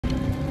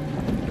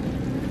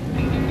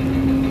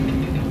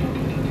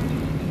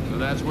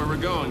that's where we're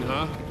going,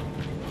 huh?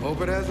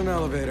 Hope it has an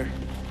elevator.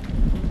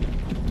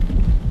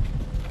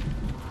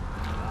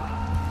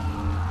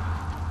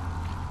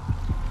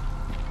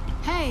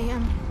 Hey,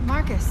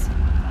 Marcus.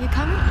 You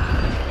coming?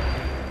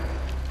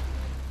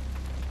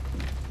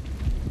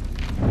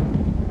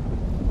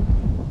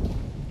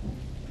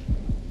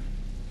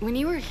 When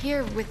you were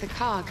here with the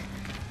cog,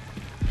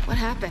 what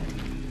happened?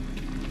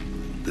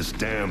 This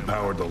dam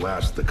powered the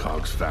last of the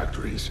cog's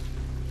factories.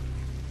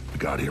 We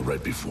got here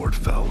right before it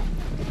fell.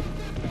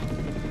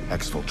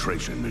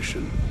 Exfiltration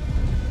mission.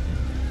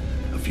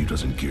 A few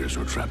dozen gears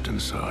were trapped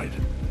inside.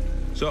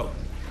 So,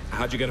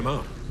 how'd you get him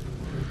out?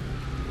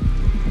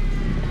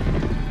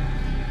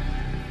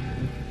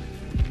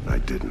 I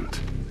didn't.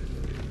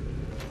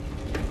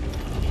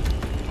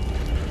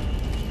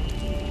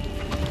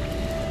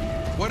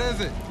 What is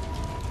it?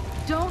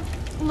 Don't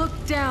look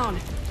down.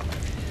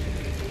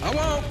 I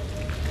won't.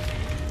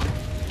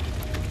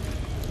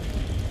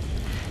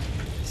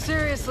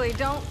 Seriously,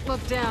 don't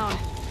look down.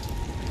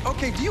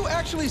 Okay, do you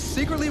actually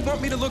secretly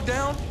want me to look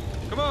down?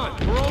 Come on,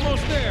 we're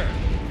almost there.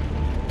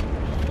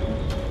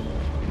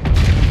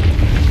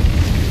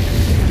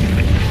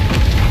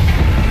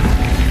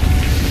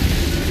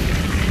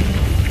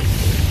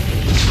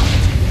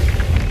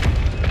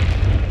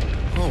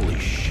 Holy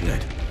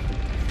shit.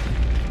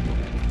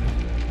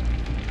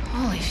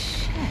 Holy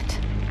shit.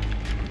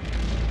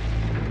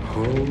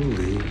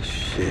 Holy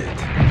shit.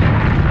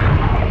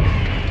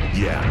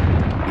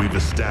 Yeah, we've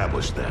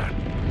established that.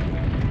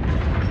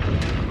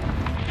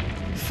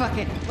 Fuck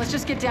it. Let's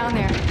just get down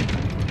there.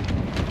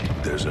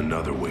 There's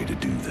another way to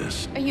do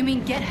this. You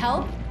mean get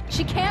help?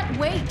 She can't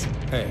wait.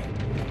 Hey,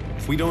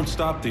 if we don't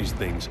stop these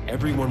things,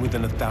 everyone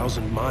within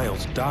 1,000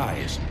 miles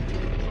dies.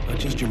 Not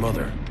just your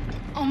mother.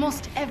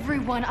 Almost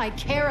everyone I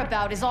care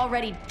about is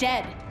already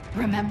dead.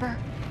 Remember?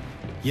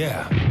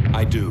 Yeah,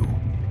 I do.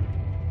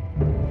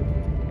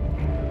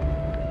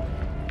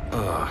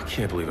 I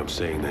can't believe I'm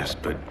saying this,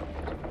 but...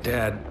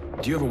 Dad,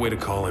 do you have a way to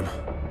call him?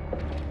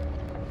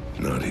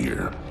 Not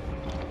here.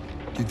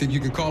 You think you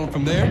can call him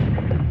from there?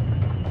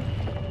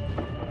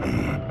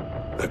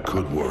 That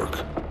could work.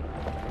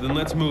 Then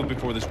let's move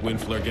before this wind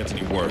flare gets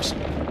any worse.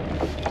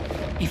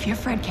 If your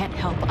friend can't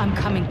help, I'm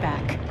coming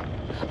back.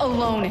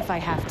 Alone if I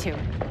have to.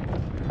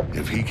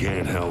 If he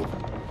can't help,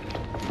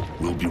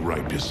 we'll be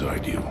right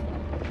beside you.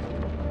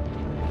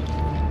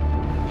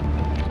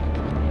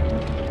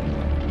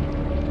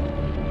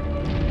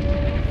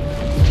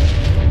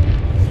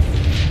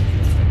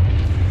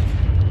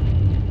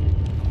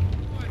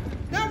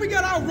 Now we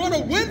gotta outrun a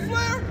wind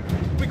flare?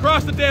 If we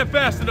cross the dam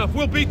fast enough,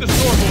 we'll beat the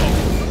storm wall.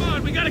 Come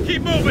on, we gotta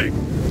keep moving!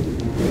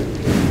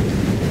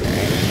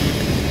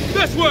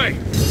 This way!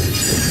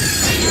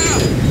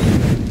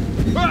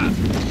 Bad!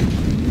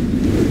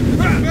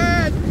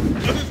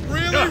 This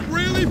is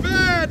really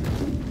bad!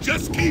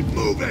 Just keep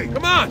moving!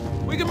 Come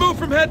on! We can move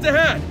from head to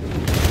head!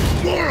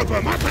 More of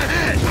them up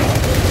ahead!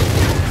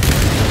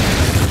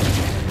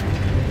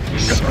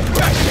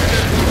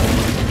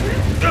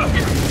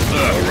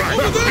 All right,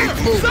 Over there!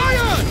 keep moving!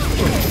 Zion!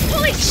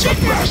 Holy shit,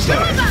 there's two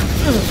of them!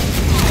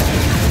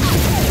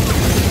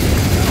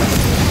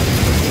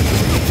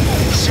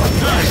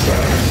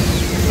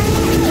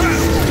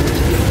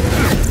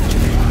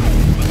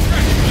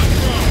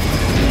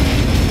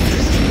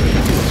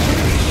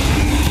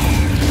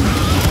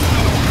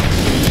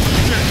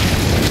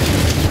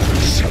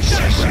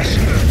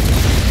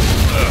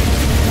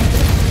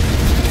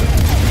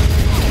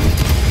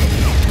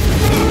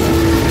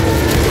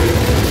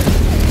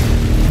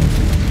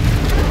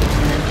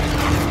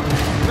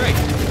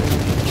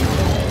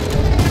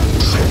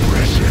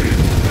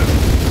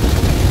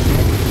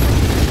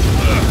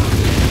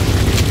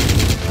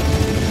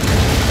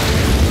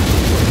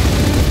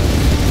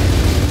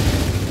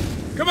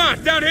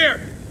 Down here!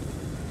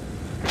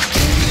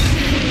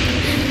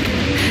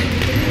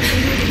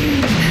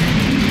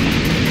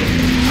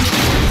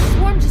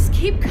 Swarm just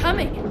keep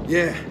coming.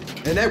 Yeah,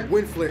 and that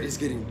wind flare is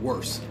getting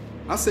worse.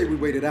 I say we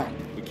wait it out.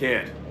 We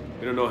can't.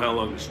 We don't know how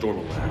long the storm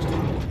will last.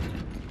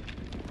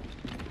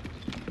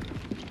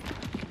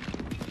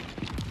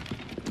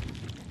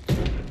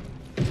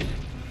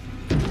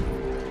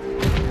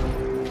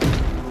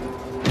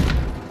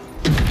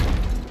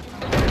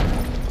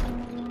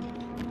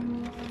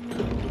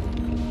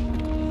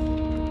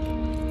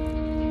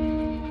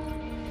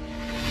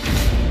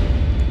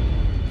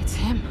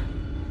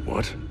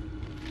 What?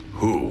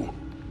 Who?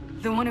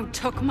 The one who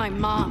took my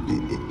mom.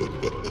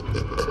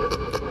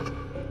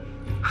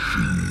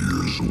 She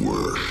is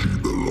where she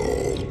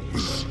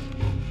belongs.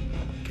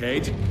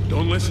 Kait,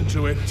 don't listen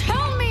to it.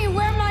 Tell me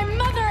where my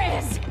mother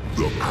is!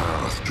 The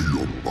path to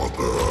your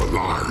mother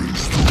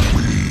lies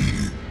through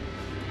me.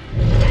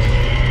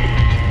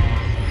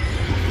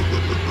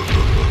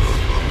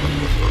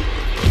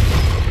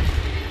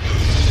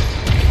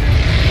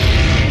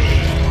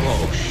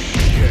 Oh,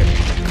 shit.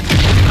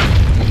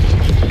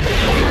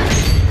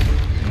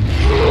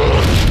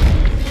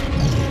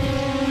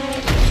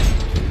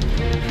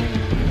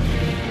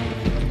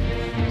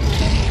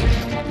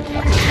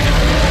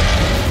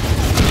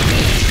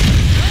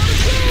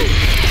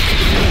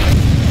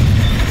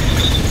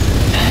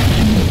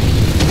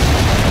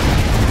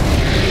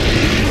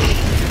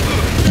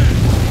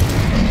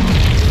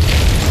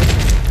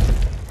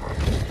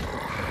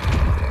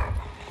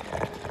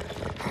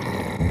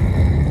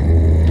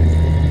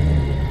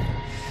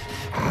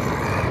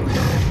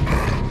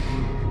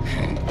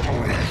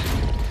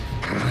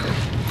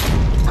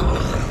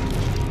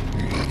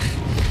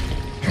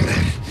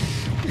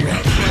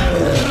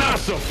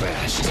 so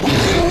fast.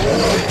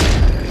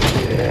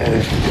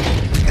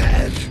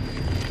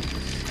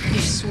 You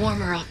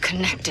swarm are all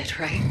connected,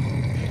 right?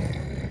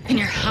 In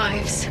your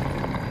hives.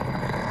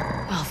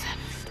 Well then,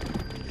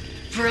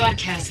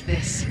 broadcast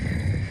this.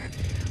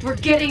 We're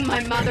getting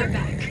my mother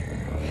back.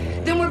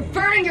 Then we're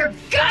burning your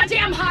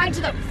goddamn hive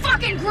to the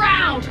fucking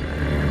ground!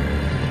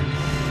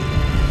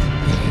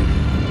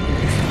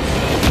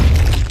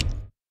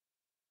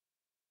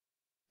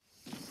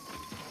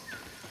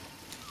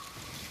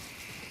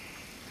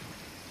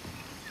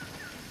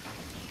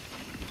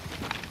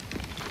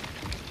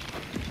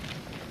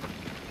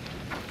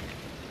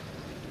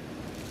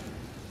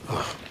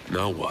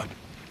 Now what?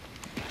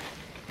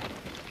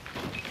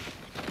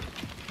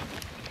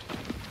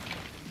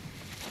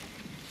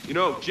 You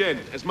know, Jin,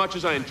 as much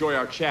as I enjoy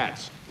our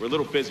chats, we're a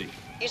little busy.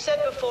 You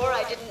said before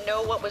I didn't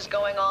know what was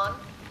going on,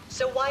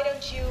 so why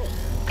don't you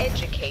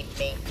educate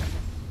me?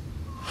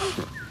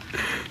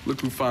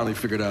 Look who finally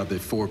figured out that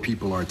 4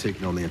 people aren't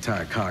taking on the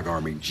entire COG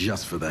army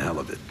just for the hell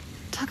of it.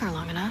 Took her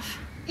long enough.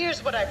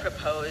 Here's what I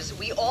propose.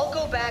 We all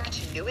go back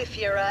to New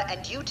Ephyra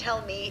and you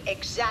tell me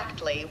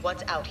exactly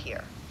what's out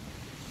here.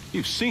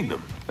 You've seen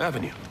them,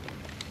 haven't you?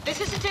 This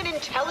isn't an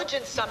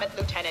intelligence summit,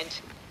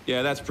 Lieutenant.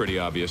 Yeah, that's pretty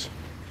obvious.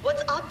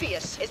 What's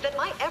obvious is that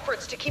my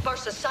efforts to keep our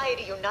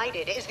society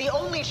united is the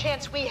only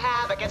chance we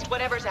have against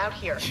whatever's out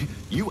here.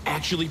 You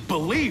actually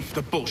believe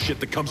the bullshit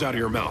that comes out of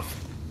your mouth,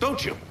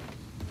 don't you?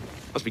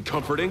 Must be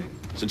comforting,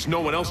 since no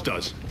one else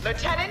does.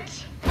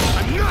 Lieutenant?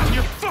 I'm not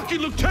your fucking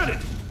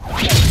lieutenant!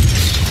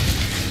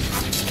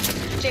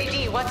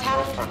 JD, what's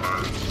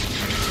happening?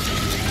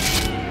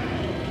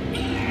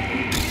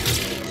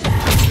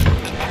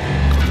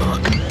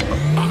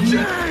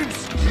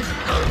 James!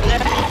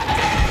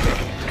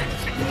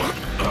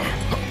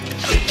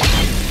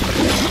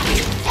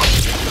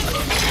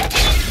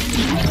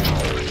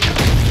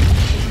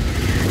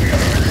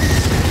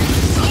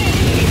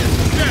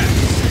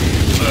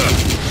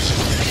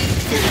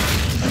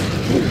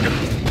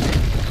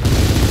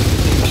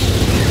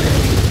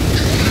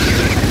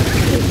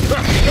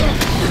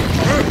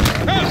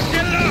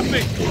 Get it off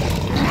me!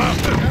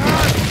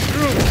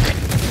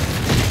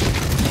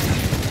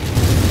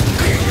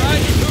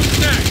 Alright, who's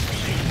next?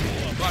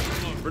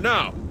 For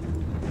now.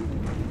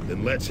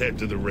 Then let's head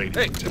to the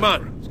radio Hey, tower. come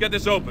on, let's get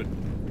this open.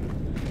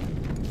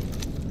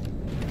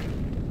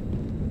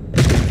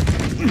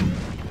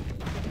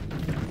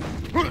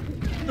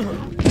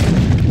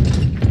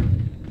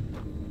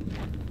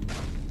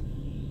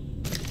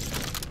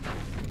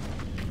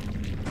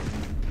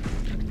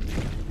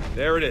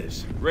 There it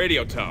is.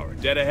 Radio tower,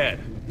 dead ahead.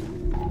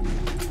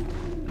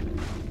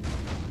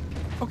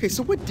 Okay,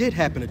 so what did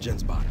happen to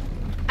Jen's body?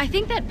 I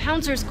think that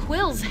Pouncer's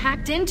quills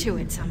hacked into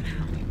it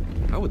somehow.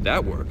 How would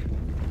that work?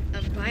 A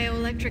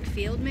bioelectric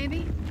field,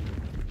 maybe?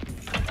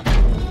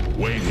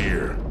 Wait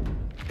here.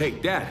 Hey,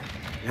 Dad,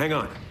 hang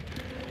on.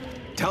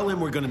 Tell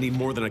him we're gonna need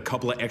more than a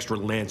couple of extra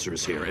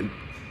Lancers here, and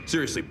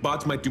seriously,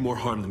 bots might do more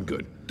harm than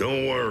good.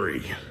 Don't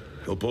worry.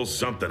 He'll pull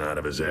something out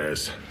of his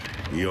ass.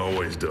 He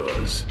always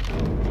does.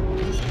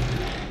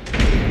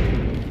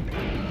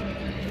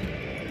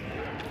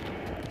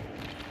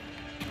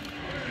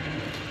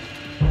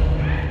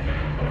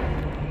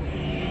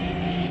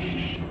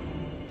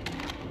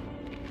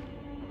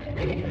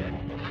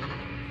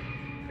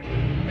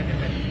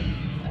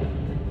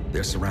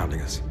 They're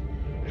surrounding us.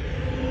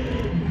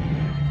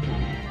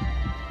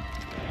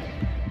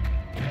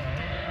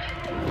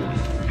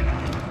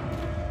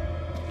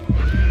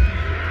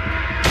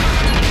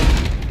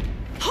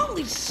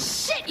 Holy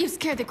shit, you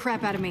scared the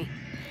crap out of me.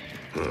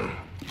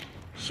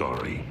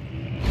 Sorry.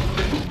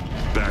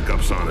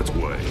 Backup's on its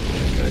way.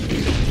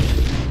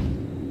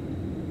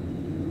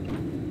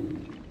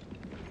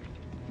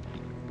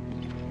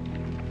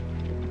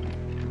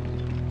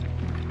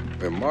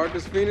 When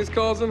Marcus Fenix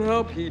calls in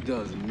help, he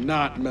does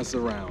not mess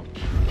around.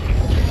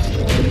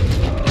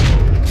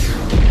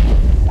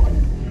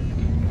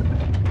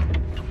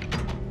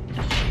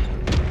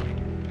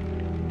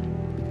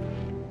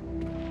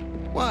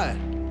 What?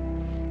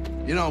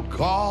 You don't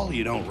call,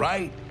 you don't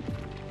write?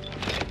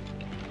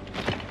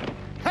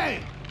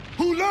 Hey,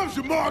 who loves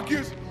you,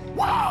 Marcus?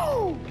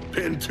 Wow!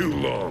 Been too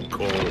long,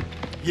 Cole.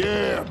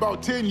 Yeah,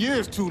 about 10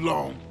 years too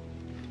long.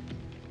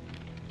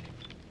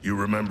 You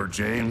remember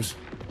James?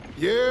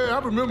 Yeah, I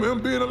remember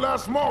him being a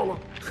lot smaller.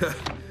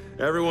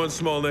 Everyone's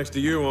small next to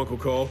you, Uncle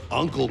Cole.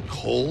 Uncle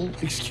Cole?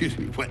 Excuse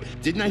me, what?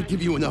 Didn't I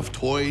give you enough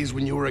toys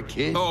when you were a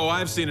kid? Oh,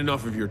 I've seen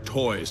enough of your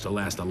toys to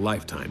last a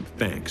lifetime,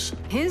 thanks.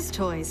 His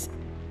toys.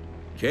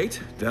 Kate,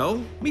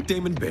 Dell, meet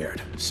Damon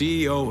Baird,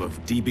 CEO of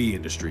DB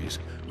Industries,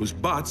 whose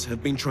bots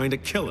have been trying to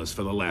kill us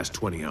for the last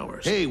 20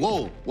 hours. Hey,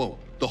 whoa.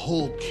 The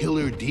whole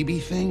killer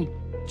DB thing?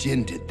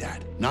 Jin did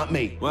that, not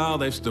me. Well,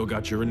 they've still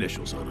got your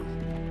initials on them.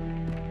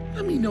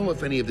 Let me know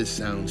if any of this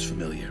sounds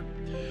familiar.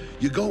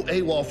 You go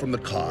AWOL from the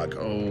COG,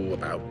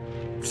 about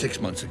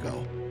 6 months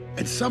ago,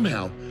 and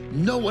somehow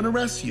no one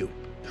arrests you.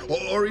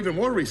 Or even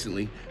more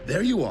recently,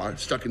 there you are,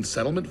 stuck in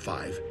Settlement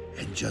 5,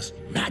 and just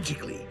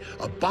magically,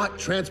 a bot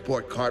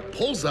transport car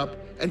pulls up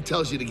and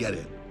tells you to get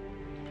in.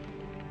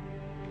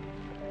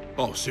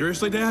 Oh,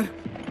 seriously, Dad?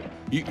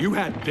 You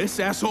had this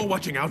asshole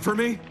watching out for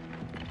me?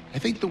 I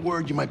think the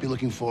word you might be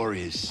looking for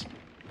is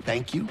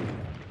thank you.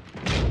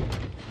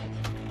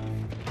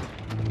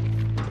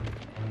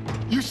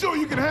 You sure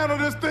you can handle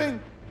this thing?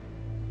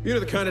 You know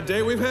the kind of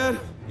day we've had?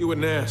 You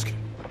wouldn't ask.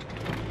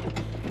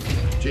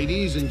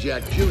 JD's and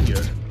Jack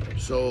Jr.,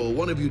 so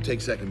one of you take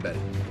second betting.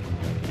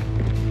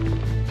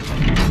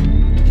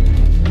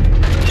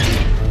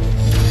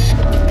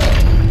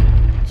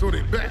 So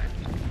they back.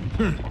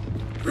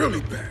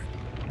 Really back.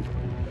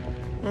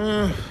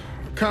 I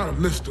kind of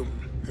missed them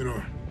in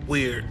a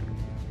weird,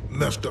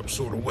 messed up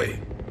sort of way.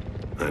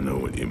 I know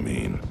what you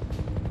mean.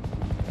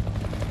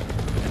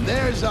 And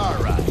there's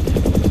our ride.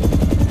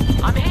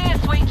 I'm here,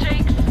 sweet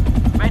cheeks.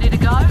 Ready to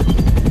go?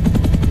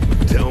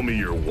 Tell me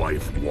your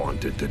wife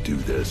wanted to do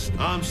this.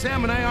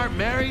 Sam and I aren't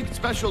married.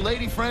 Special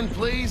lady friend,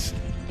 please.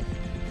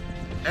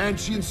 And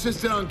she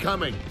insisted on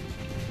coming.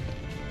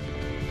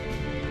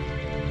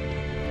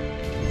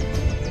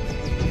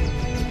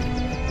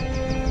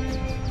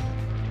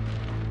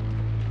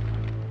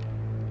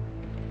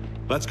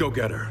 Let's go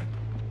get her.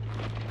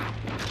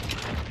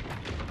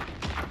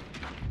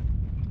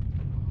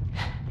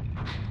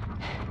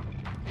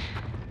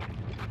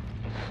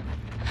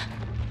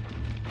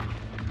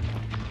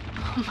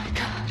 Oh my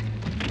God.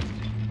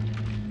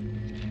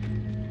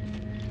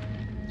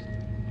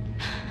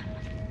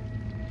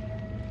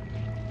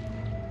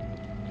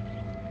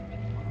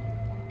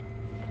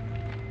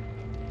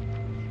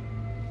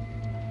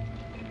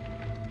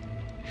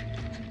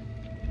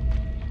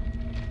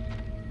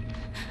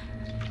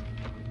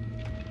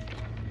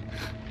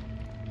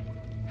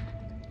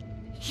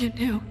 You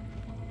knew,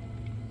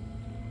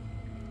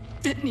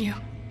 didn't you?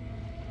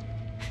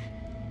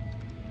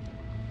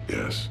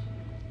 Yes.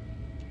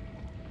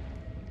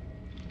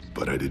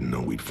 But I didn't know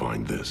we'd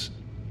find this.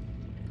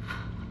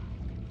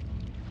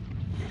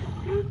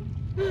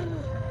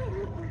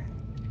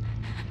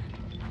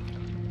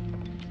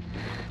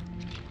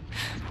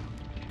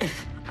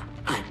 If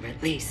I'm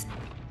released,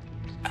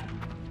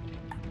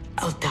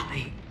 I'll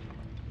die.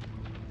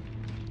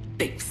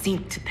 They've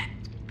seen to that.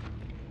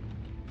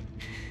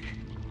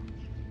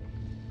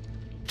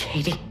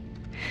 Katie,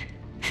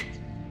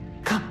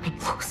 cut me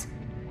loose.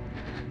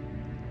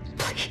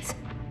 Please.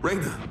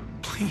 Raina,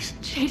 please.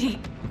 JD.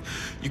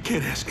 You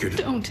can't ask her to...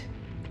 Don't.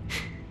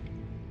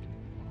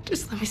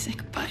 Just let me say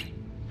goodbye.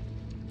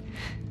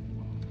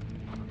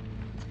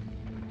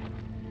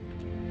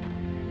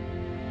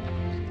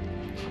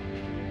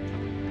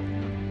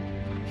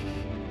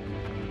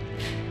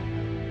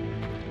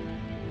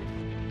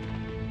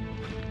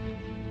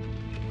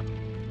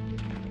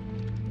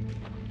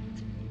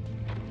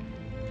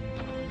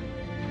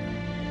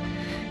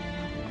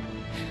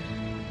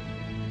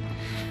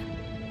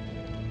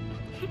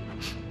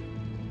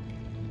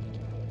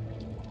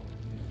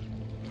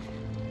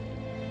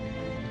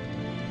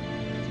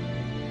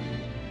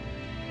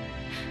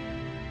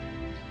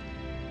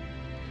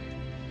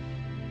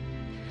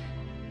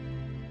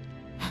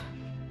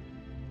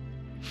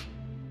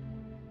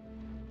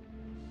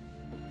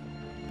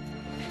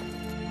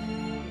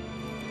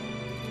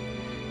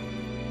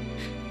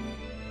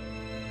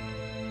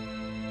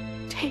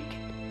 Take it.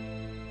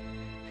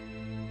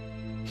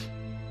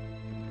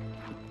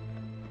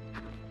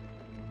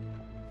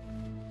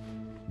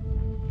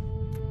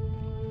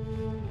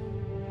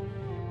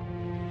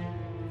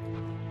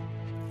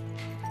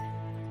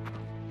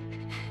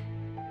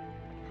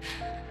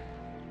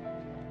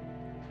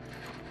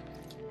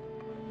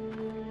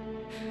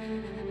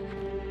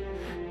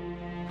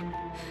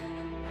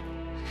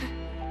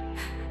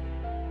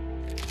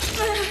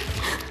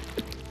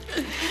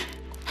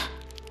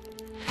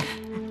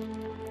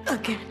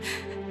 Again.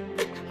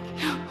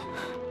 No.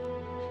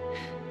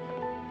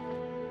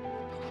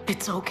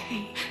 It's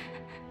okay.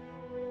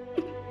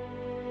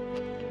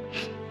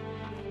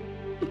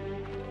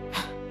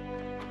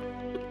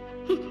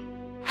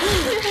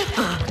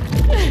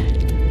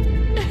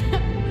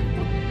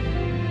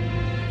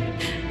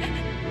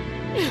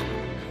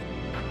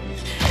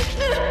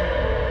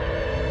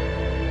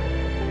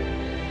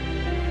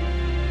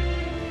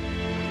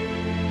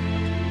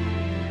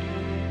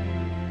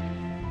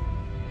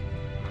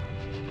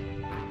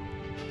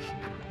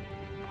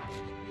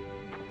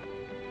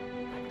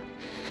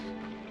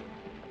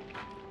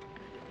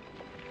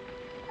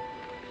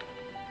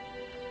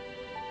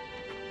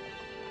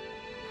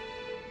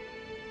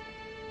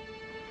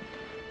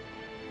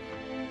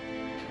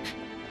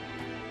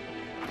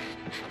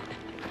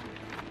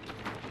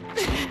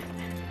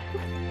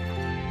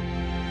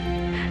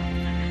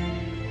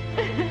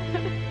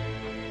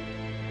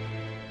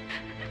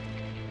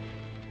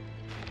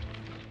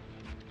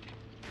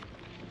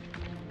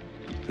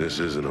 This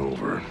isn't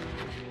over.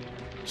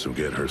 So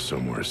get her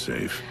somewhere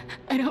safe.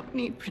 I don't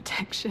need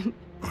protection.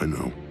 I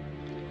know.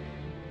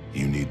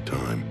 You need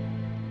time.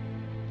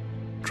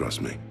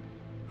 Trust me.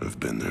 I've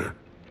been there.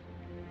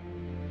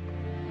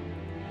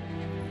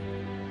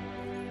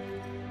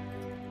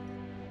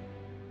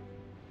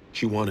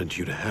 She wanted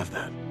you to have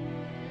that.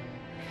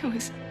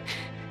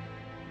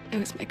 It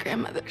was my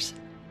grandmother's.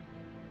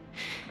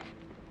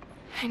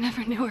 I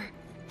never knew her.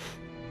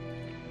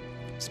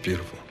 It's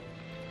beautiful.